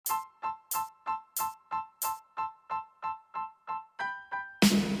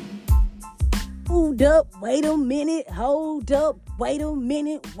Hold up, wait a minute, hold up, wait a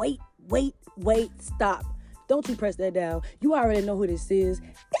minute, wait, stop. Don't you press that down. You already know who this is.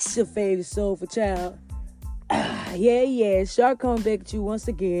 It's your favorite soulful child. Yeah, Shark coming back at you once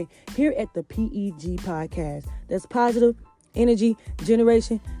again here at the P.E.G podcast. That's positive energy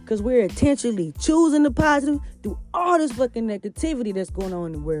generation, because we're intentionally choosing the positive through all this fucking negativity that's going on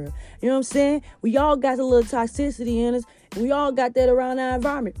in the world. You know what I'm saying? We all got a little toxicity in us, and we all got that around our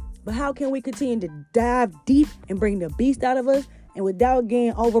environment. But how can we continue to dive deep and bring the beast out of us and without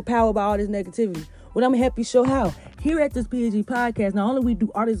getting overpowered by all this negativity? Well, I'm going to help you show how. Here at this P.E.G podcast, not only we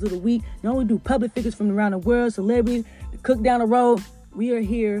do artists of the week, not only do public figures from around the world, celebrities, the cook down the road, we are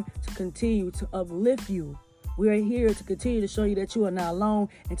here to continue to uplift you. We are here to continue to show you that you are not alone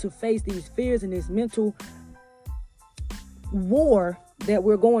and to face these fears and this mental war that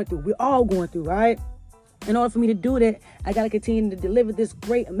we're going through. We're all going through, right? In order for me to do that, I got to continue to deliver this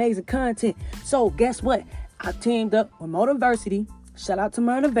great, amazing content. So guess what? I teamed up with Motiversity. Shout out to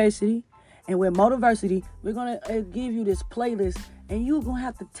Motiversity. And with Motiversity, we're going to give you this playlist, and you're going to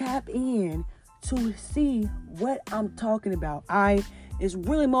have to tap in to see what I'm talking about. It's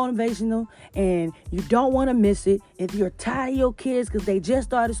really motivational, and you don't want to miss it. If you're tired of your kids because they just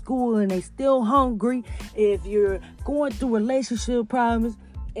started school and they still hungry, if you're going through relationship problems,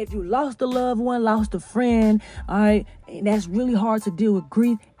 if you lost a loved one, lost a friend, all right, and that's really hard to deal with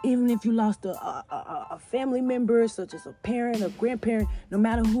grief. Even if you lost a family member, such as a parent or grandparent, no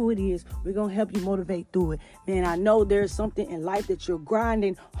matter who it is, we're going to help you motivate through it. Man, I know there's something in life that you're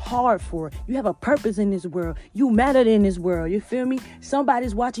grinding hard for. You have a purpose in this world. You matter in this world. You feel me?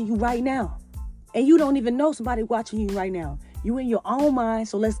 Somebody's watching you right now. And you don't even know somebody watching you right now. You in your own mind,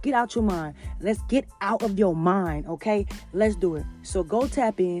 so let's get out your mind. Let's get out of your mind, okay? Let's do it. So go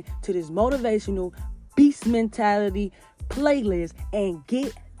tap in to this motivational beast mentality playlist and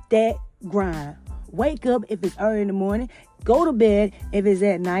get that grind. Wake up if it's early in the morning. Go to bed if it's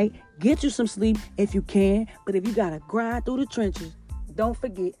at night. Get you some sleep if you can. But if you got to grind through the trenches, don't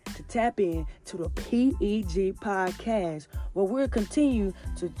forget to tap in to the P.E.G podcast, where we'll continue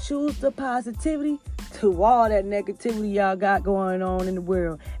to choose the positivity to all that negativity y'all got going on in the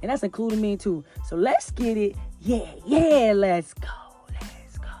world. And that's including me too. So let's get it. Yeah, let's go.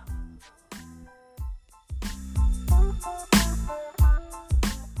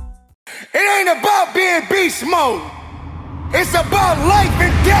 It ain't about being beast mode. It's about life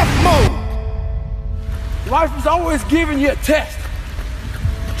and death mode. Life is always giving you a test,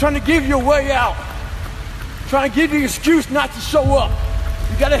 trying to give you a way out, trying to give you an excuse not to show up.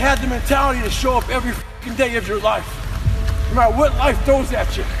 You gotta have the mentality to show up every fucking day of your life, no matter what life throws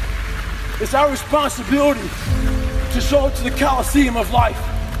at you. It's our responsibility to show up to the Coliseum of life,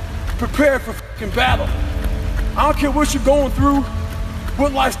 prepared for fucking battle. I don't care what you're going through,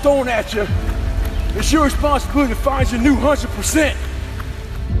 what life's throwing at you. It's your responsibility to find your new 100%.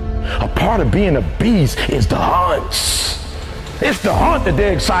 A part of being a beast is the hunts. It's the hunt that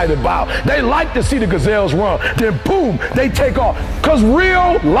they're excited about. They like to see the gazelles run. Then boom, they take off. Because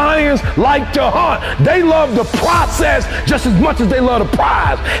real lions like to hunt. They love the process just as much as they love the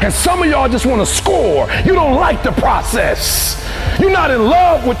prize. And some of y'all just want to score. You don't like the process. You're not in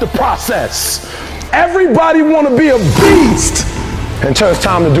love with the process. Everybody want to be a beast until it's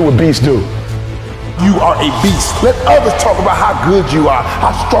time to do what beasts do. You are a beast. Let others talk about how good you are,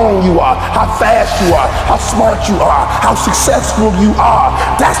 how strong you are, how fast you are, how smart you are, how successful you are.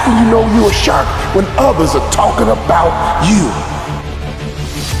 That's when you know you're a shark, when others are talking about you.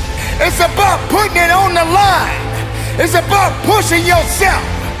 It's about putting it on the line. It's about pushing yourself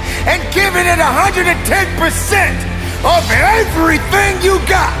and giving it 110% of everything you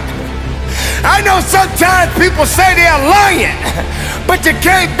got. I know sometimes people say they're lying, but you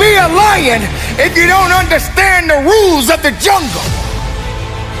can't be a lion if you don't understand the rules of the jungle.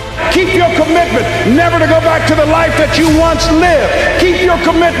 Keep your commitment never to go back to the life that you once lived. Keep your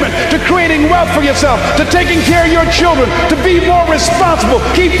commitment to creating wealth for yourself, to taking care of your children, to be more responsible.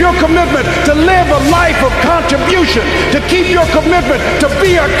 Keep your commitment to live a life of contribution, to keep your commitment to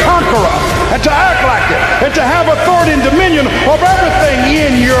be a conqueror and to act like it and to have authority and dominion over everything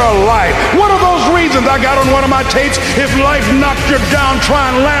in your life. One of those reasons I got on one of my tapes, if life knocks you down, try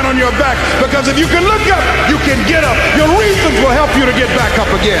and land on your back, because if you can look up, you can get up. Your reasons will help you to get back up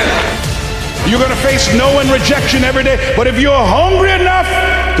again. You're going to face no and rejection every day, but if you're hungry enough,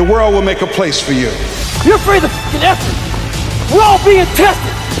 the world will make a place for you. You're afraid of fucking effort. We're all being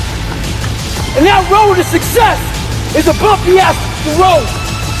tested. And that road to success is a bumpy ass road.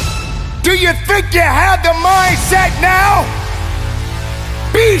 Do you think you have the mindset now?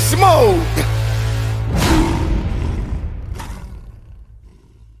 Beast mode.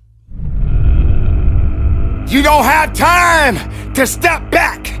 You don't have time to step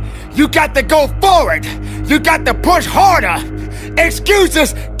back. You got to go forward. You got to push harder.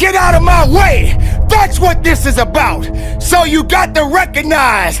 Excuses, get out of my way. That's what this is about. So you got to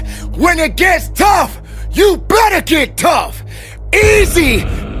recognize when it gets tough, you better get tough. Easy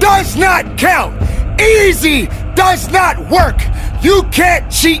does not count. Easy does not work. You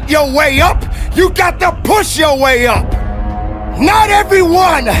can't cheat your way up. You got to push your way up. Not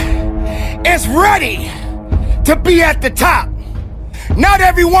everyone is ready to be at the top. Not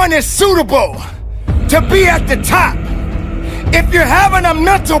everyone is suitable to be at the top. If you're having a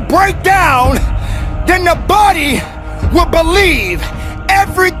mental breakdown, then the body will believe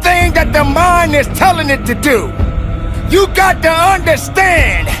everything that the mind is telling it to do. You got to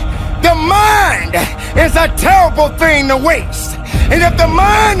understand, the mind is a terrible thing to waste. And if the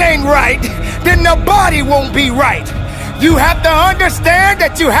mind ain't right, then the body won't be right. You have to understand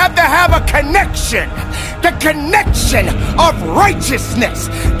that you have to have a connection. The connection of righteousness.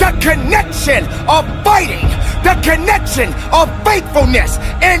 The connection of fighting. The connection of faithfulness.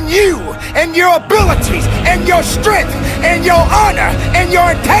 And you, and your abilities, and your strength, and your honor, and your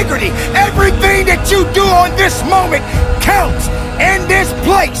integrity. Everything that you do on this moment counts in this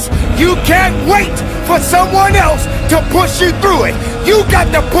place. You can't wait for someone else to push you through it. You got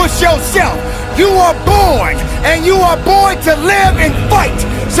to push yourself. You are born, and you are born to live and fight.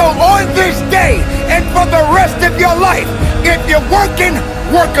 So on this day, and for the rest of your life, if you're working,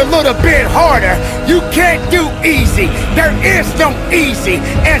 work a little bit harder. You can't do easy. There is no easy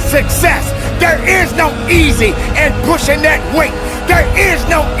in success. There is no easy in pushing that weight. There is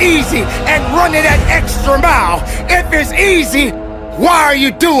no easy in running that extra mile. If it's easy, why are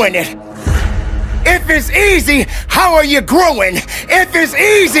you doing it? If it's easy, how are you growing? If it's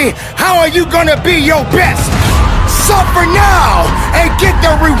easy, how are you gonna be your best? Suffer now and get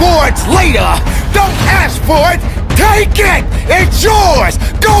the rewards later. Don't ask for it, take it. It's yours.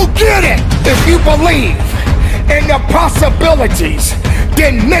 Go get it. If you believe in the possibilities,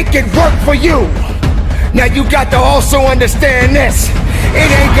 then make it work for you. Now you got to also understand this. It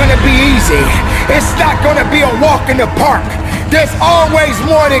ain't gonna be easy. It's not gonna be a walk in the park. There's always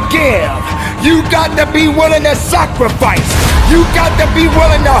more to give. You got to be willing to sacrifice. You got to be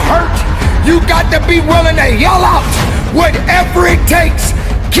willing to hurt. You got to be willing to yell out. Whatever it takes,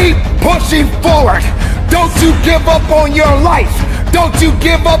 keep pushing forward. Don't you give up on your life. Don't you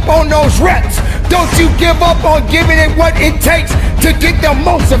give up on those reps. Don't you give up on giving it what it takes to get the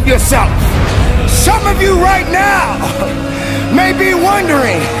most of yourself. Some of you right now may be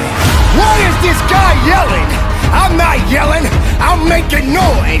wondering, why is this guy yelling? I'm not yelling, I'm making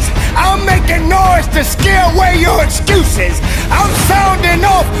noise. I'm making noise to scare away your excuses. I'm sounding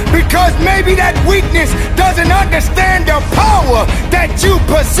off because maybe that weakness doesn't understand the power that you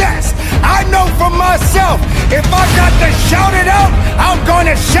possess. I know for myself, if I got to shout it out, I'm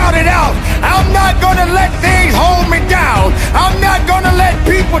gonna shout it out. I'm not gonna let things hold me down. I'm not gonna let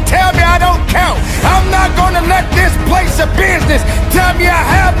people tell me I don't count. I'm not gonna let this place of business tell me I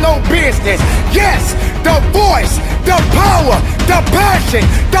have no business. Yes, the voice, the power, the passion,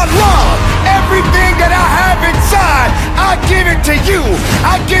 the love, everything that I have inside, I give it to you.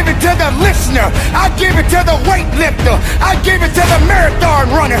 I give it to the listener. I give it to the weightlifter. I give it to the marathon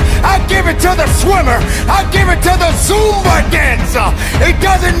runner. I give it to the swimmer. I give it to the Zumba dancer. It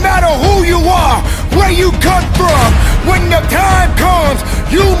doesn't matter who you are, where you come from. When the time comes,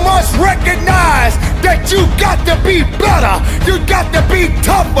 you must recognize that you got to be better. You got to be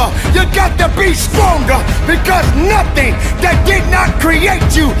tougher. You got to be stronger, because nothing that did not create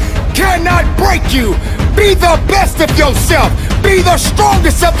you cannot break you. Be the best of yourself. Be the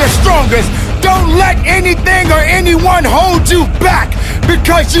strongest of the strongest. Don't let anything or anyone hold you back,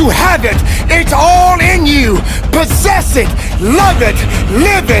 because you have it. It's all in you. Possess it, love it,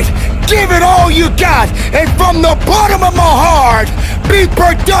 live it, give it all you got. And from the bottom of my heart, be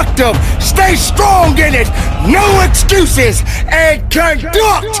productive, stay strong in it, no excuses, and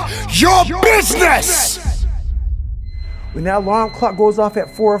conduct your business. When that alarm clock goes off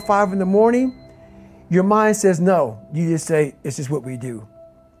at 4 or 5 in the morning, your mind says no. You just say, it's just what we do.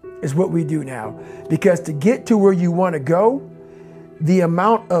 It's what we do now. Because to get to where you want to go, the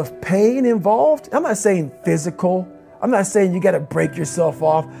amount of pain involved, I'm not saying physical, I'm not saying you got to break yourself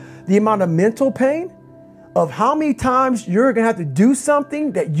off. The amount of mental pain of how many times you're going to have to do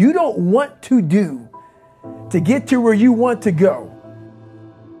something that you don't want to do to get to where you want to go.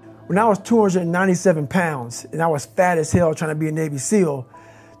 When I was 297 pounds and I was fat as hell trying to be a Navy SEAL,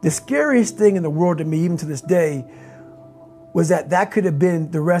 the scariest thing in the world to me, even to this day, was that could have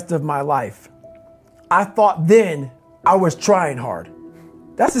been the rest of my life. I thought then I was trying hard.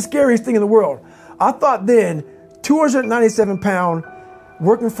 That's the scariest thing in the world. I thought then, 297 pound,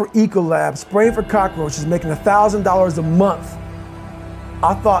 working for Ecolab, spraying for cockroaches, making $1,000 a month.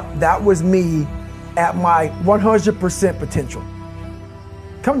 I thought that was me at my 100% potential.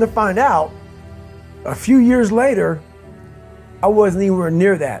 Come to find out, a few years later, I wasn't anywhere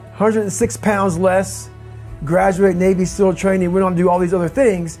near that. 106 pounds less, graduated Navy SEAL training, went on to do all these other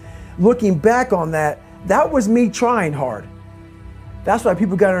things. Looking back on that, that was me trying hard. That's why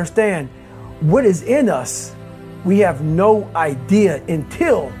people gotta understand, what is in us, we have no idea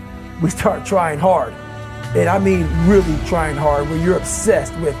until we start trying hard. And I mean really trying hard, where you're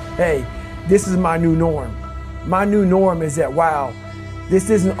obsessed with, hey, this is my new norm. My new norm is that, wow, this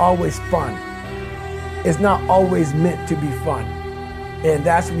isn't always fun. It's not always meant to be fun. And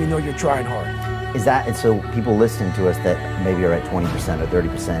that's when you know you're trying hard. Is that, and so people listening to us that maybe are at 20% or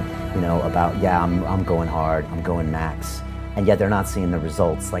 30%, you know, about, yeah, I'm going hard, I'm going max, and yet they're not seeing the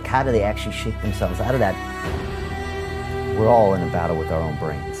results. Like, how do they actually shake themselves out of that? We're all in a battle with our own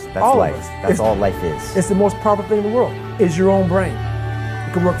brains. That's all life. That's all life is. It's the most powerful thing in the world, is your own brain.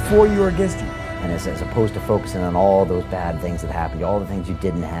 It can work for you or against you. And as opposed to focusing on all those bad things that happened, all the things you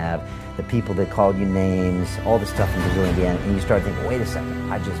didn't have, the people that called you names, all the stuff in Brazil, Indiana, and you start thinking, wait a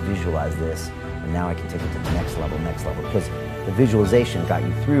second, I just visualized this, and now I can take it to the next level, because the visualization got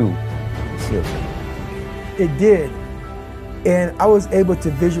you through the SEAL training. It did, and I was able to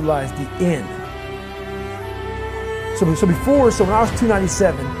visualize the end. So when I was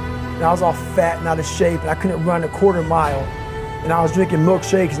 297, and I was all fat and out of shape, and I couldn't run a quarter mile, and I was drinking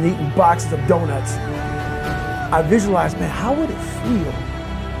milkshakes and eating boxes of donuts, I visualized, man, how would it feel?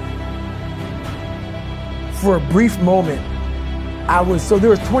 For a brief moment, there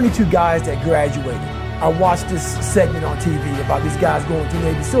was 22 guys that graduated. I watched this segment on TV about these guys going through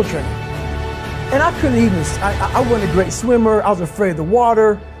Navy SEAL training. And I couldn't even, I wasn't a great swimmer, I was afraid of the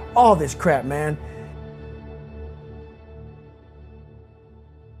water, all this crap, man.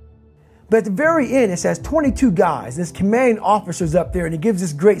 But at the very end, it says 22 guys. This commanding officer's up there, and he gives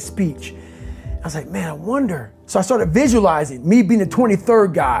this great speech. I was like, man, I wonder. So I started visualizing me being the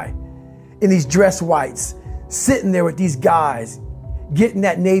 23rd guy in these dress whites, sitting there with these guys, getting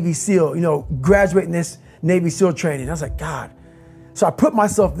that Navy SEAL, you know, graduating this Navy SEAL training. I was like, God. So I put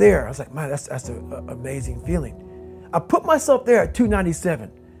myself there. I was like, man, that's an amazing feeling. I put myself there at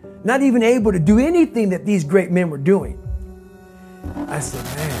 297, not even able to do anything that these great men were doing. I said,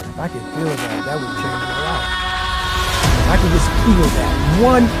 man, if I could feel that would change my life. I could just feel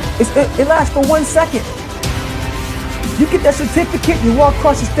that. It lasts for 1 second. You get that certificate, you walk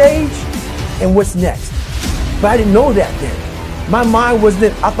across the stage, and what's next? But I didn't know that then. My mind was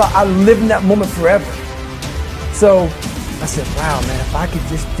that I thought I'd live in that moment forever. So I said, wow, man, if I could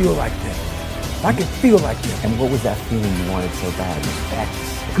just feel like that. If I could feel like that. And what was that feeling you wanted so bad?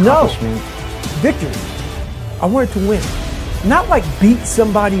 Respect? No, accomplishment? victory. I wanted to win. Not like beat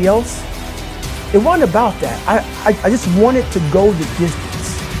somebody else. It wasn't about that. I just wanted to go the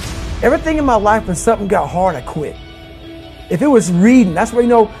distance. Everything in my life, when something got hard, I quit. If it was reading, that's where, you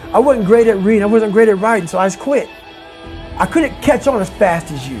know, I wasn't great at reading, I wasn't great at writing, so I just quit. I couldn't catch on as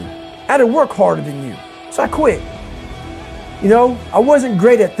fast as you. I had to work harder than you, so I quit. You know, I wasn't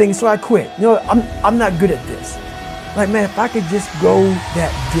great at things, so I quit. You know, I'm not good at this. Like, man, if I could just go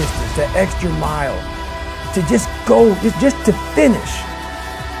that distance, that extra mile, to just go, just to finish.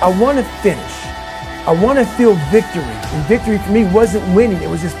 I want to finish. I want to feel victory. And victory for me wasn't winning, it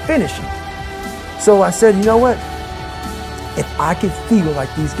was just finishing. So I said, you know what? If I could feel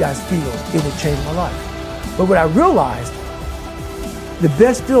like these guys feel, it would change my life. But what I realized, the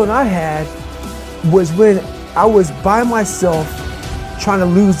best feeling I had was when I was by myself trying to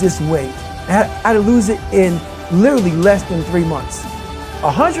lose this weight. I had to lose it in literally less than 3 months.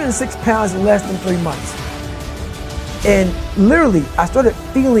 106 pounds in less than 3 months. And literally, I started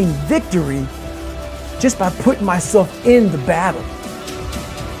feeling victory just by putting myself in the battle.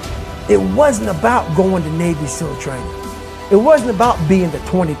 It wasn't about going to Navy SEAL training. It wasn't about being the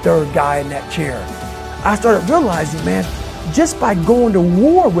 23rd guy in that chair. I started realizing, man, just by going to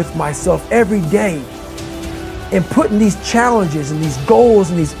war with myself every day and putting these challenges and these goals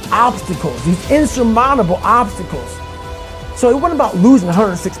and these obstacles, these insurmountable obstacles. So it wasn't about losing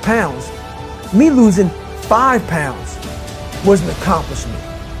 106 pounds. Me losing 5 pounds was an accomplishment.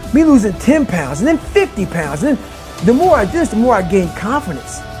 Me losing 10 pounds and then 50 pounds. And then the more I did this, the more I gained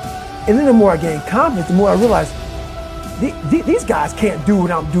confidence. And then the more I gained confidence, the more I realized these guys can't do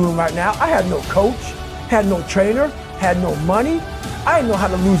what I'm doing right now. I had no coach, had no trainer, had no money. I didn't know how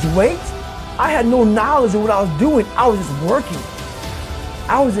to lose weight. I had no knowledge of what I was doing. I was just working.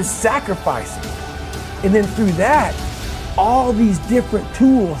 I was just sacrificing. And then through that, all these different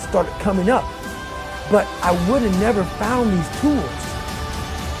tools started coming up. But I would have never found these tools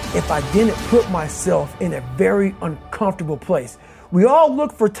if I didn't put myself in a very uncomfortable place. We all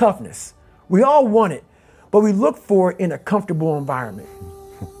look for toughness. We all want it, but we look for it in a comfortable environment.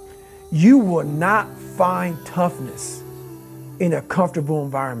 You will not find toughness in a comfortable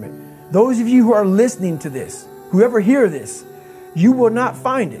environment. Those of you who are listening to this, whoever hear this, you will not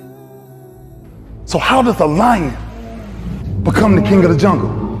find it. So how does a lion become the king of the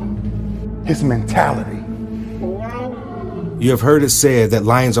jungle? His mentality. You have heard it said that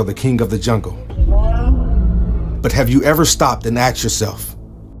lions are the king of the jungle. But have you ever stopped and asked yourself,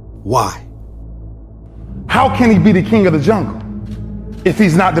 why? How can he be the king of the jungle if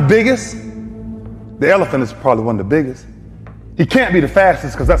he's not the biggest? The elephant is probably one of the biggest. He can't be the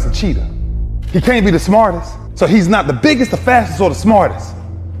fastest because that's a cheetah. He can't be the smartest. So he's not the biggest, the fastest, or the smartest.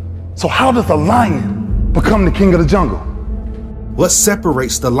 So how does a lion become the king of the jungle? What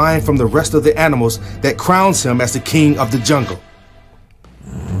separates the lion from the rest of the animals that crowns him as the king of the jungle?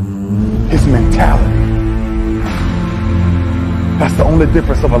 His mentality. That's the only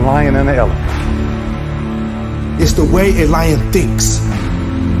difference of a lion and an elephant. It's the way a lion thinks.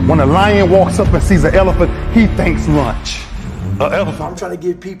 When a lion walks up and sees an elephant, he thinks lunch. An elephant. I'm trying to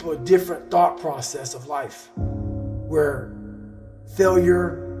give people a different thought process of life, where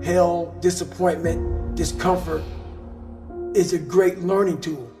failure, hell, disappointment, discomfort is a great learning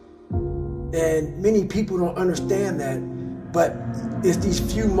tool. And many people don't understand that, but it's these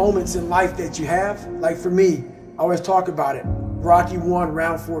few moments in life that you have. Like for me, I always talk about it. Rocky 1,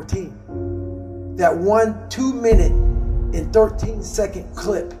 round 14. That 1 2-minute and 13-second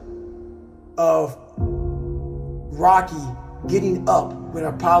clip of Rocky getting up when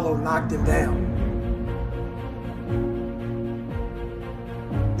Apollo knocked him down.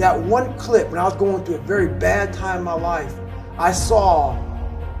 That one clip, when I was going through a very bad time in my life, I saw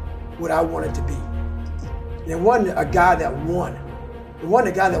what I wanted to be. And it wasn't a guy that won. It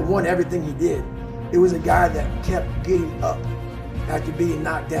wasn't a guy that won everything he did. It was a guy that kept getting up after being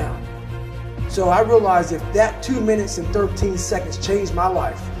knocked down. So I realized if that 2 minutes and 13 seconds changed my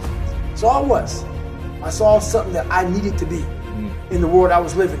life, that's all it was. I saw something that I needed to be in the world I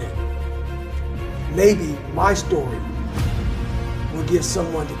was living in. Maybe my story will give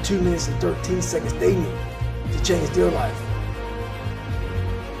someone the 2 minutes and 13 seconds they need to change their life.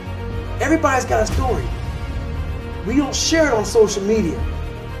 Everybody's got a story. We don't share it on social media.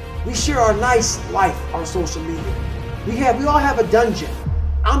 We share our nice life on social media. We all have a dungeon.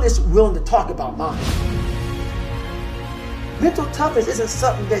 I'm just willing to talk about mine. Mental toughness isn't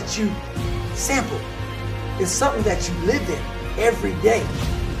something that you sample. It's something that you live in every day.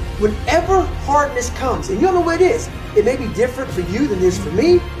 Whenever hardness comes, and you don't know what it is, it may be different for you than it is for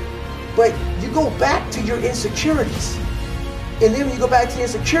me, but you go back to your insecurities. And then when you go back to your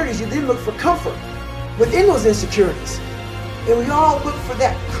insecurities, you then look for comfort within those insecurities. And we all look for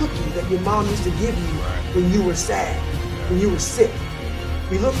that cookie that your mom used to give you when you were sad, when you were sick.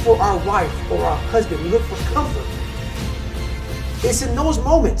 We look for our wife or our husband. We look for comfort. It's in those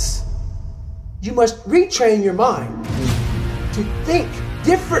moments you must retrain your mind to think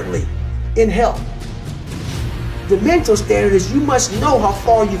differently in health. The mental standard is you must know how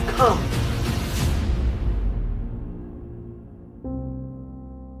far you've come.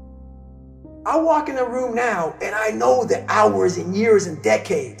 I walk in a room now and I know the hours and years and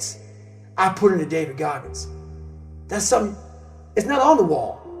decades I put into David Goggins. That's something, it's not on the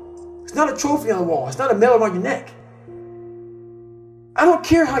wall. It's not a trophy on the wall. It's not a medal around your neck. I don't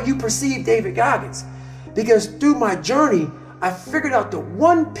care how you perceive David Goggins, because through my journey, I figured out the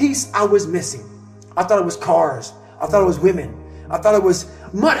one piece I was missing. I thought it was cars. I thought it was women. I thought it was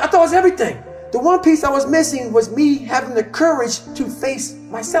money. I thought it was everything. The one piece I was missing was me having the courage to face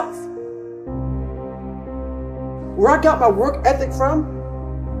myself. Where I got my work ethic from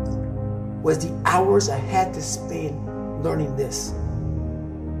was the hours I had to spend learning this.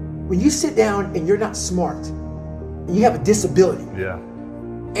 When you sit down and you're not smart, and you have a disability,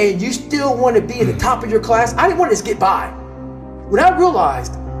 and you still want to be at the top of your class, I didn't want to just get by. When I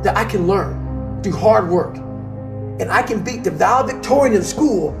realized that I can learn through hard work, and I can beat the valedictorian in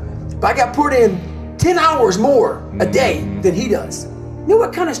school, but I got put in 10 hours more a day than he does. You know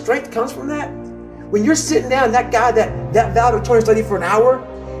what kind of strength comes from that? When you're sitting down, that guy that valedictorian studied for an hour,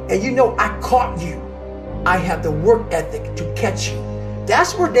 and you know I caught you. I have the work ethic to catch you.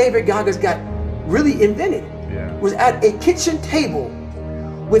 That's where David Goggins got really invented. Was at a kitchen table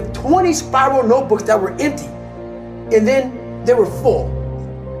with 20 spiral notebooks that were empty, and then they were full.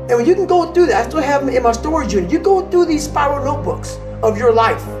 And when you can go through that, I still have them in my storage unit. You go through these spiral notebooks of your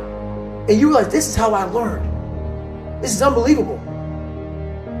life, and you realize this is how I learned. This is unbelievable.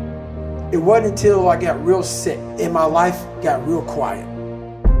 It wasn't until I got real sick and my life got real quiet.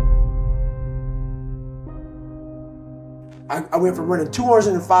 I went from running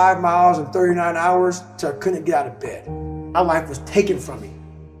 205 miles in 39 hours to I couldn't get out of bed. My life was taken from me.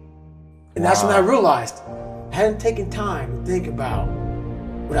 And that's when I realized I hadn't taken time to think about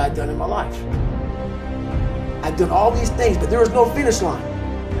what I'd done in my life. I'd done all these things, but there was no finish line.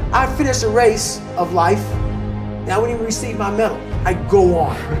 I finished a race of life, and I wouldn't even receive my medal. I'd go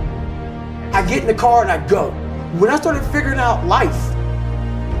on. I get in the car and I go. When I started figuring out life,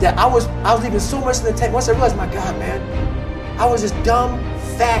 that I was leaving so much in the tank. Once I realized, my God, man, I was this dumb,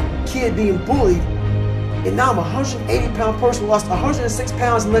 fat kid being bullied, and now I'm a 180-pound person who lost 106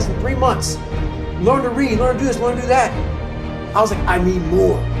 pounds in less than 3 months. Learn to read, learn to do this, learn to do that. I was like, I need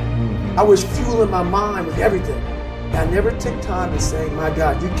more. I was fueling my mind with everything. And I never took time to say, my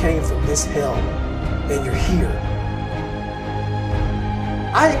God, you came from this hell, and you're here.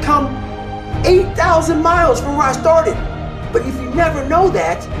 I had come 8,000 miles from where I started. But if you never know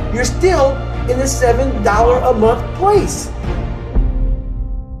that, you're still in the $7 a month place.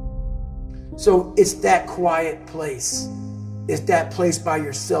 So it's that quiet place. It's that place by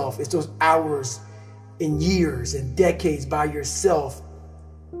yourself. It's those hours and years and decades by yourself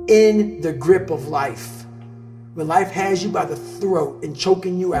in the grip of life. When life has you by the throat and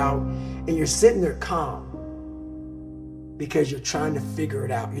choking you out, and you're sitting there calm because you're trying to figure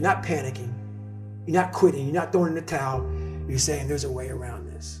it out. You're not panicking. You're not quitting. You're not throwing in the towel. You're saying there's a way around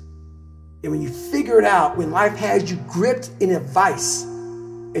this. And when you figure it out, when life has you gripped in a vice,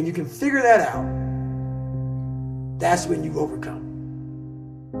 and you can figure that out, that's when you overcome.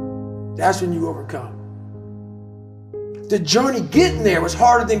 That's when you overcome. The journey getting there was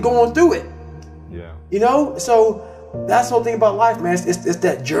harder than going through it. Yeah. You know? So that's the whole thing about life, man. It's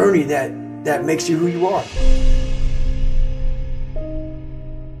that journey that makes you who you are.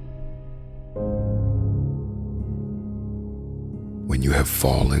 When you have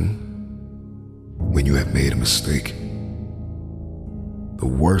fallen, when you have made a mistake, the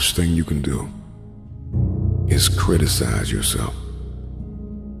worst thing you can do is criticize yourself.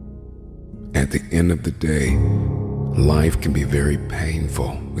 At the end of the day, life can be very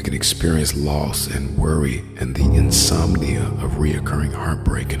painful. We can experience loss and worry and the insomnia of reoccurring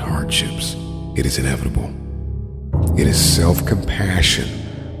heartbreak and hardships. It is inevitable. It is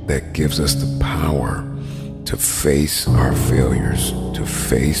self-compassion that gives us the power to face our failures, to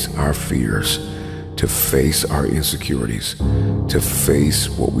face our fears, to face our insecurities, to face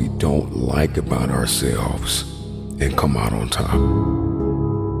what we don't like about ourselves and come out on top.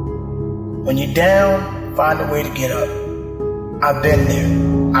 When you're down, find a way to get up. I've been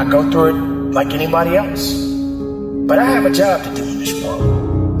there. I go through it like anybody else. But I have a job to do in this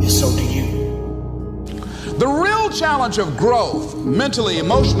world, and so do you. The real challenge of growth, mentally,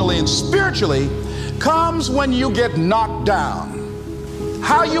 emotionally, and spiritually, comes when you get knocked down.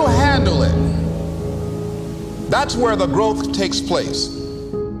 How you handle it, that's where the growth takes place.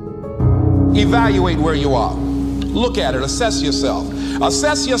 Evaluate where you are. Look at it, assess yourself.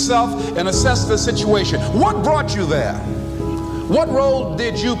 Assess yourself and assess the situation. What brought you there? What role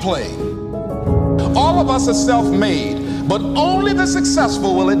did you play? All of us are self-made, but only the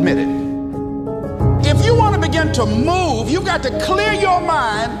successful will admit it. If you want to begin to move, you've got to clear your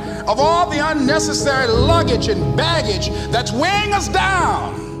mind of all the unnecessary luggage and baggage that's weighing us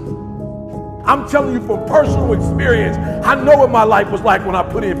down. I'm telling you from personal experience, I know what my life was like when I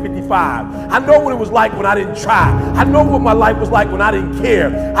put in 55. I know what it was like when I didn't try. I know what my life was like when I didn't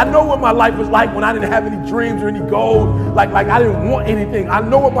care. I know what my life was like when I didn't have any dreams or any goals, like I didn't want anything. I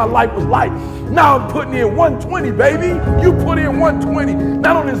know what my life was like. Now I'm putting in 120, baby. You put in 120.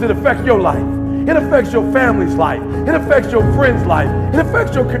 Not only does it affect your life, it affects your family's life. It affects your friend's life. It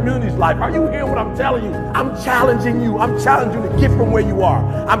affects your community's life. Are you hearing what I'm telling you? I'm challenging you. I'm challenging you to get from where you are.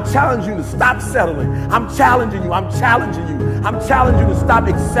 I'm challenging you to stop settling. I'm challenging you. I'm challenging you. I'm challenging you to stop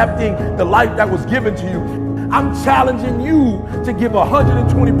accepting the life that was given to you. I'm challenging you to give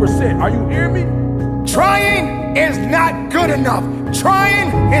 120%. Are you hearing me? Trying is not good enough.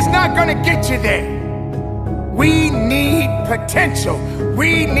 Trying is not going to get you there. We need potential.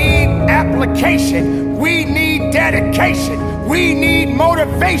 We need application. We need dedication. We need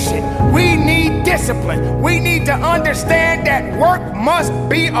motivation. We need discipline. We need to understand that work must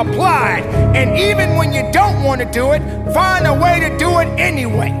be applied. And even when you don't want to do it, find a way to do it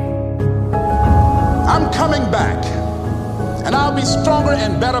anyway. I'm coming back, and I'll be stronger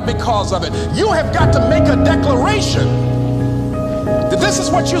and better because of it. You have got to make a declaration that this is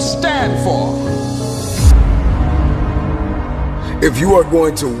what you stand for. If you are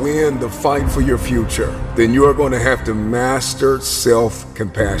going to win the fight for your future, then you are going to have to master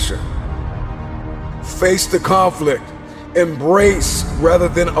self-compassion. Face the conflict. Embrace rather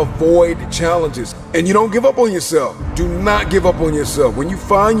than avoid challenges. And you don't give up on yourself. Do not give up on yourself. When you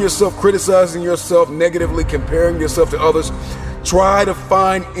find yourself criticizing yourself negatively, comparing yourself to others, try to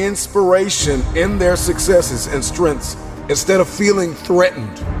find inspiration in their successes and strengths instead of feeling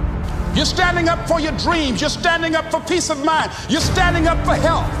threatened. You're standing up for your dreams. You're standing up for peace of mind. You're standing up for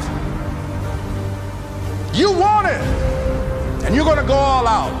health. You want it, and you're going to go all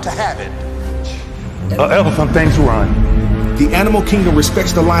out to have it. Elephant, things run. The animal kingdom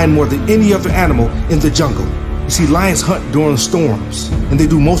respects the lion more than any other animal in the jungle. You see, lions hunt during storms, and they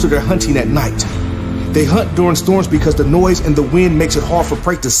do most of their hunting at night. They hunt during storms because the noise and the wind makes it hard for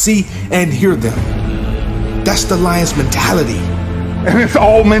prey to see and hear them. That's the lion's mentality. And it's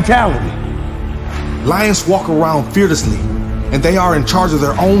all mentality. Lions walk around fearlessly, and they are in charge of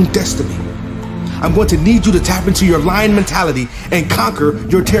their own destiny. I'm going to need you to tap into your lion mentality and conquer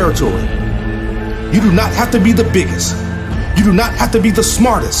your territory. You do not have to be the biggest. You do not have to be the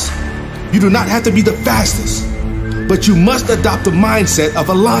smartest. You do not have to be the fastest. But you must adopt the mindset of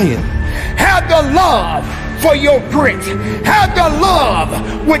a lion. Have the love for your grit. Have the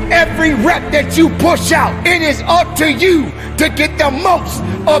love with every rep that you push out. It is up to you to get the most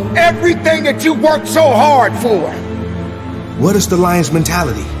of everything that you work so hard for. What is the lion's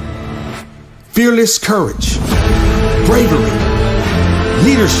mentality? Fearless courage, bravery,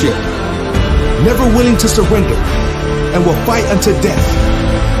 leadership, never willing to surrender, and will fight until death.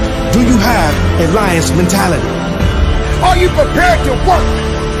 Do you have a lion's mentality? Are you prepared to work?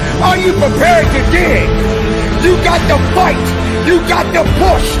 Are you prepared to dig? You got to fight. You got to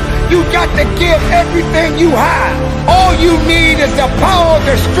push. You got to give everything you have. All you need is the power,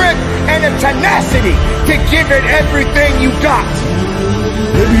 the strength, and the tenacity to give it everything you got.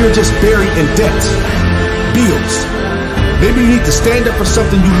 Maybe you're just buried in debt, bills. Maybe you need to stand up for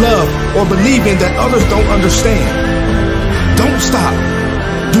something you love or believe in that others don't understand. Don't stop.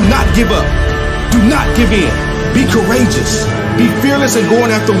 Do not give up. Do not give in. Be courageous. Be fearless in going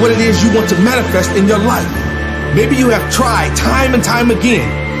after what it is you want to manifest in your life. Maybe you have tried time and time again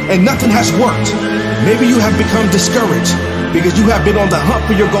and nothing has worked. Maybe you have become discouraged because you have been on the hunt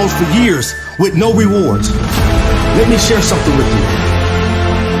for your goals for years with no rewards. Let me share something with you.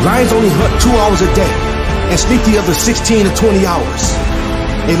 Lions only hunt 2 hours a day and sleep the other 16 to 20 hours.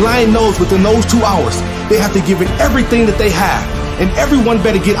 A lion knows within those 2 hours, they have to give it everything that they have, and everyone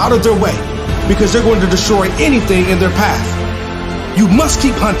better get out of their way because they're going to destroy anything in their path. You must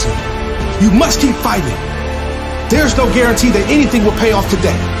keep hunting. You must keep fighting. There's no guarantee that anything will pay off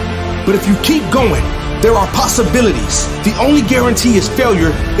today. But if you keep going, there are possibilities. The only guarantee is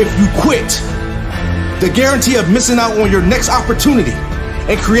failure if you quit. The guarantee of missing out on your next opportunity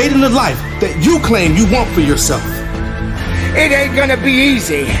and creating the life that you claim you want for yourself. It ain't gonna be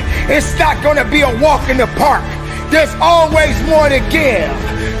easy. It's not gonna be a walk in the park. There's always more to give.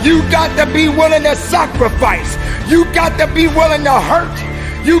 You got to be willing to sacrifice. You got to be willing to hurt.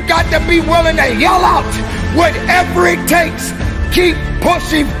 You got to be willing to yell out. Whatever it takes, keep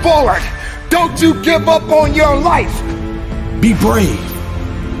pushing forward. Don't you give up on your life. Be brave.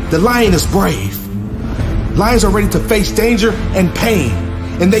 The lion is brave. Lions are ready to face danger and pain,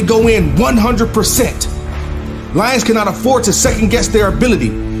 and they go in 100%. Lions cannot afford to second guess their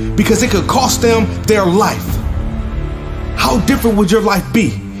ability because it could cost them their life. How different would your life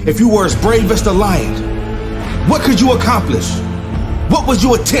be if you were as brave as the lion? What could you accomplish? What would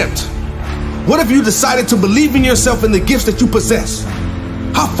you attempt? What if you decided to believe in yourself and the gifts that you possess?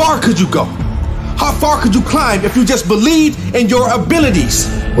 How far could you go? How far could you climb if you just believed in your abilities?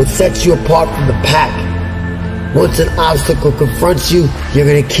 What sets you apart from the pack? Once an obstacle confronts you, you're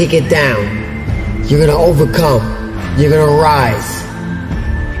gonna kick it down. You're gonna overcome. You're gonna rise.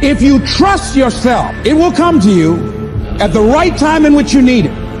 If you trust yourself, it will come to you at the right time in which you need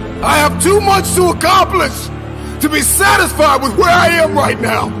it. I have too much to accomplish to be satisfied with where I am right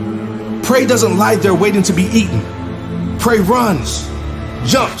now. Prey doesn't lie there waiting to be eaten. Prey runs,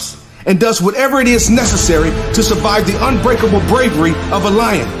 jumps, and does whatever it is necessary to survive the unbreakable bravery of a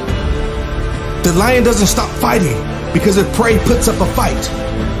lion. The lion doesn't stop fighting because if prey puts up a fight.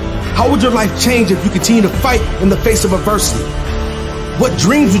 How would your life change if you continue to fight in the face of adversity? What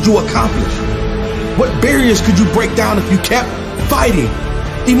dreams would you accomplish? What barriers could you break down if you kept fighting,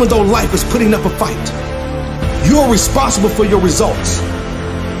 even though life is putting up a fight? You're responsible for your results.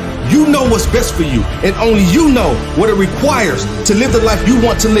 You know what's best for you, and only you know what it requires to live the life you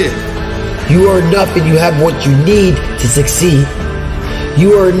want to live. You are enough and you have what you need to succeed.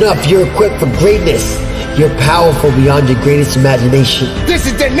 You are enough. You're equipped for greatness. You're powerful beyond your greatest imagination. This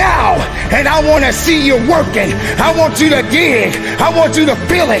is the now, and I want to see you working. I want you to dig. I want you to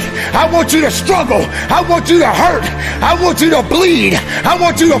feel it. I want you to struggle. I want you to hurt. I want you to bleed. I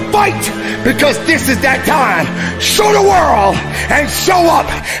want you to fight, because this is that time. Show the world and show up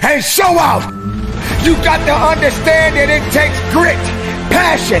and show out. You got to understand that it takes grit,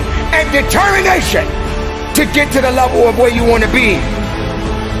 passion, and determination to get to the level of where you want to be.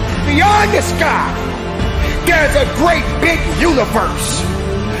 Beyond the sky, there's a great big universe.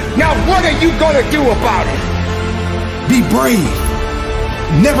 Now what are you gonna do about it? Be brave.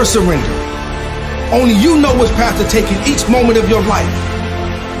 Never surrender. Only you know which path to take in each moment of your life.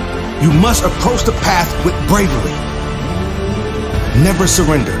 You must approach the path with bravery. Never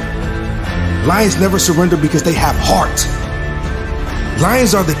surrender. Lions never surrender because they have heart.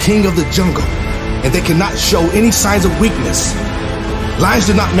 Lions are the king of the jungle, and they cannot show any signs of weakness. Lions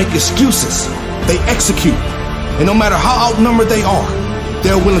do not make excuses. They execute. And no matter how outnumbered they are,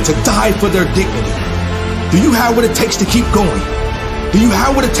 they're willing to die for their dignity. Do you have what it takes to keep going? Do you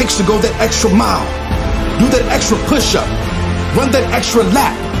have what it takes to go that extra mile? Do that extra push-up? Run that extra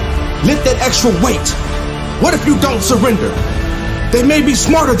lap? Lift that extra weight? What if you don't surrender? They may be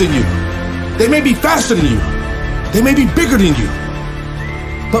smarter than you. They may be faster than you. They may be bigger than you.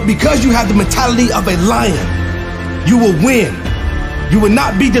 But because you have the mentality of a lion, you will win. You will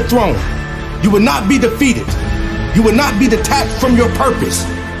not be dethroned. You will not be defeated. You will not be detached from your purpose.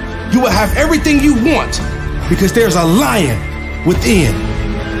 You will have everything you want because there's a lion within.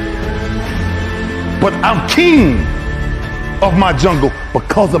 But I'm king of my jungle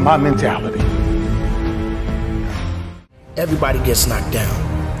because of my mentality. Everybody gets knocked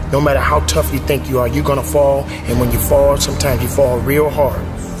down. No matter how tough you think you are, you're gonna fall. And when you fall, sometimes you fall real hard.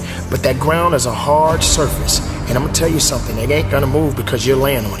 But that ground is a hard surface. And I'm gonna tell you something, it ain't gonna move because you're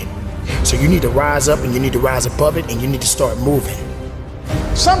laying on it. So you need to rise up, and you need to rise above it, and you need to start moving.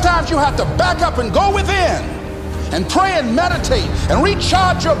 Sometimes you have to back up and go within and pray and meditate and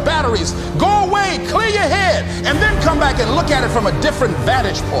recharge your batteries. Go away, clear your head, and then come back and look at it from a different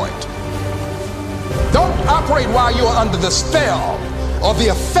vantage point. Don't operate while you're under the spell or the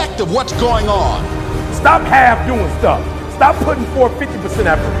effect of what's going on. Stop half doing stuff. Stop putting forth 50%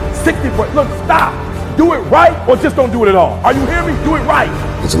 effort, 60%. Look, stop. Do it right or just don't do it at all. Are you hearing me? Do it right.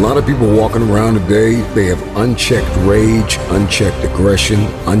 There's a lot of people walking around today. They have unchecked rage, unchecked aggression,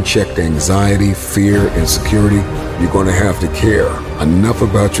 unchecked anxiety, fear, insecurity. You're going to have to care enough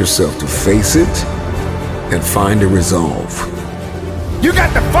about yourself to face it and find a resolve. You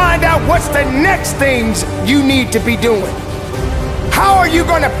got to find out what's the next things you need to be doing. How are you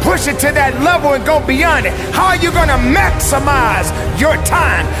going to push it to that level and go beyond it? How are you going to maximize your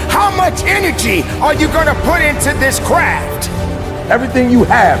time? How much energy are you going to put into this craft? Everything you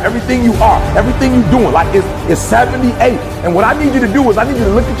have, everything you are, everything you're doing, like it's 78. And what I need you to do is I need you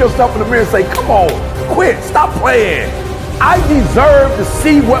to look at yourself in the mirror and say, come on, quit, stop playing. I deserve to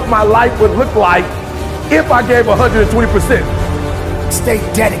see what my life would look like if I gave 120%. Stay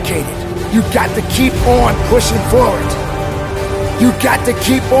dedicated. You got to keep on pushing forward. You got to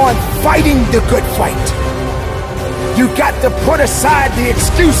keep on fighting the good fight. You got to put aside the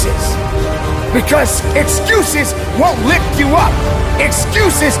excuses, because excuses won't lift you up.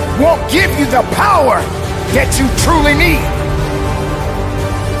 Excuses won't give you the power that you truly need.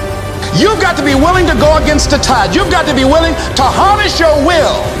 You've got to be willing to go against the tide. You've got to be willing to harness your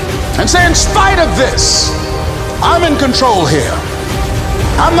will and say, in spite of this, I'm in control here.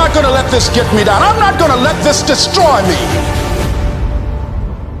 I'm not going to let this get me down. I'm not going to let this destroy me.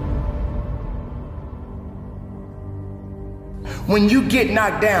 When you get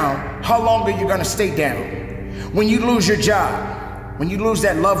knocked down, how long are you gonna stay down? When you lose your job, when you lose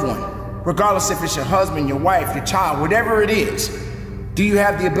that loved one, regardless if it's your husband, your wife, your child, whatever it is, do you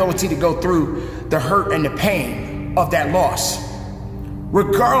have the ability to go through the hurt and the pain of that loss?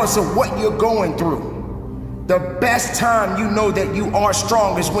 Regardless of what you're going through, the best time you know that you are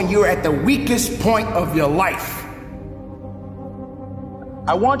strong is when you're at the weakest point of your life.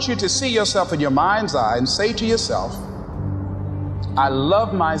 I want you to see yourself in your mind's eye and say to yourself, I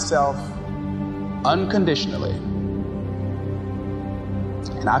love myself unconditionally,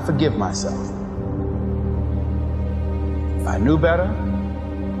 and I forgive myself. If I knew better,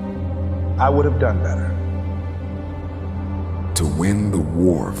 I would have done better. To win the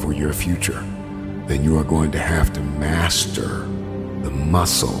war for your future, then you are going to have to master the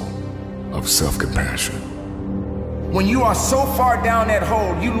muscle of self-compassion. When you are so far down that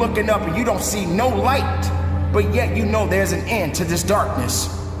hole, you looking up and you don't see no light, but yet you know there's an end to this darkness.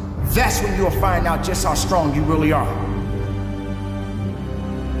 That's when you'll find out just how strong you really are.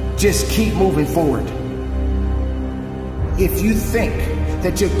 Just keep moving forward. If you think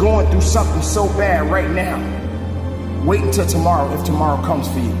that you're going through something so bad right now, wait until tomorrow if tomorrow comes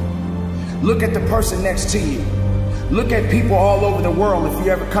for you. Look at the person next to you. Look at people all over the world if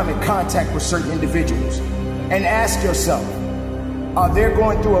you ever come in contact with certain individuals. And ask yourself, are they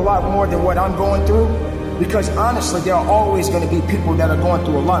going through a lot more than what I'm going through? Because honestly, there are always going to be people that are going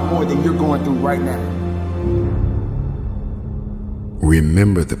through a lot more than you're going through right now.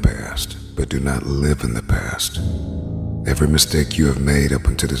 Remember the past, but do not live in the past. Every mistake you have made up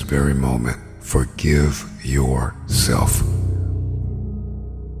until this very moment, forgive yourself.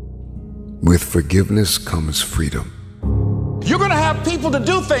 With forgiveness comes freedom. You're going to have people to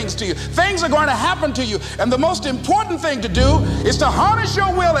do things to you. Things are going to happen to you. And the most important thing to do is to harness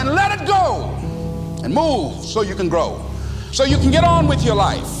your will and let it go and move so you can grow, so you can get on with your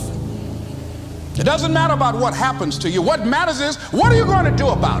life. It doesn't matter about what happens to you. What matters is, what are you going to do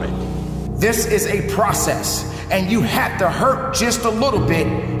about it? This is a process, and you have to hurt just a little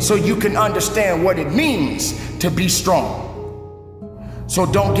bit so you can understand what it means to be strong. So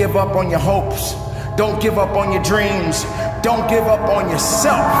don't give up on your hopes. Don't give up on your dreams. Don't give up on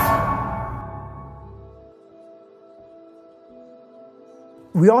yourself.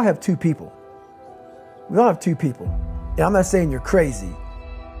 We all have two people. We all have two people. And I'm not saying you're crazy.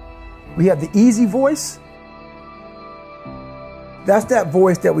 We have the easy voice. That's that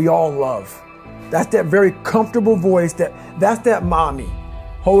voice that we all love. That's that very comfortable voice that's that mommy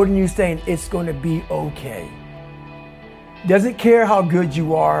holding you saying it's going to be okay. Doesn't care how good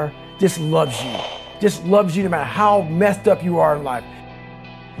you are, just loves you. Just loves you no matter how messed up you are in life.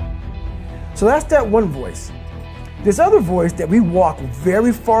 So that's that one voice. This other voice that we walk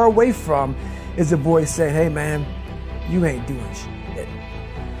very far away from is a voice saying, hey man, you ain't doing shit.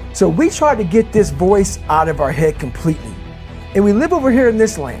 So we try to get this voice out of our head completely. And we live over here in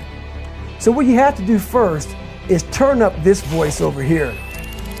this land. So what you have to do first is turn up this voice over here.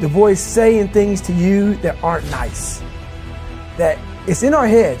 The voice saying things to you that aren't nice. That it's in our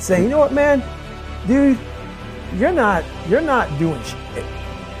head saying, you know what, man, dude, you're not doing shit.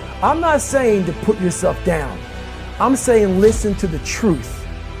 I'm not saying to put yourself down. I'm saying listen to the truth.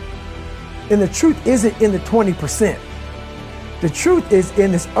 And the truth isn't in the 20%. The truth is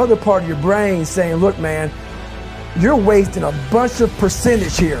in this other part of your brain saying, look, man, you're wasting a bunch of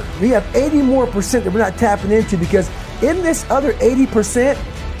percentage here. We have 80 more percent that we're not tapping into because in this other 80%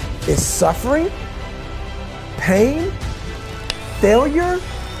 is suffering, pain, failure,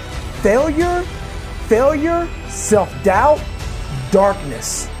 self-doubt,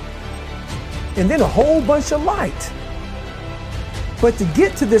 darkness, and then a whole bunch of light. But to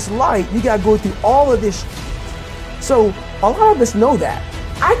get to this light, you gotta go through all of this. So a lot of us know that.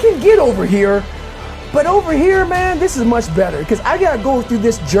 I can get over here, but over here, man, this is much better because I gotta go through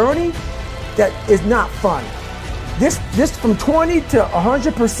this journey that is not fun. This from 20 to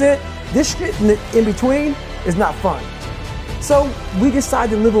 100%, this shit in between is not fun. So we decide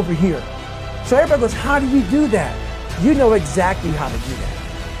to live over here. So everybody goes, how do you do that? You know exactly how to do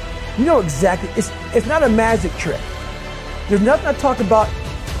that. You know exactly, it's not a magic trick. There's nothing I talk about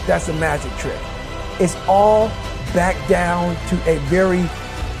that's a magic trick. It's all back down to a very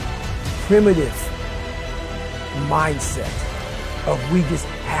primitive mindset of we just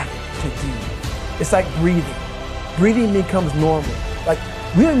have to do. It's like breathing. Breathing becomes normal. Like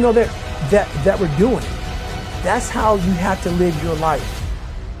we don't know that we're doing it. That's how you have to live your life.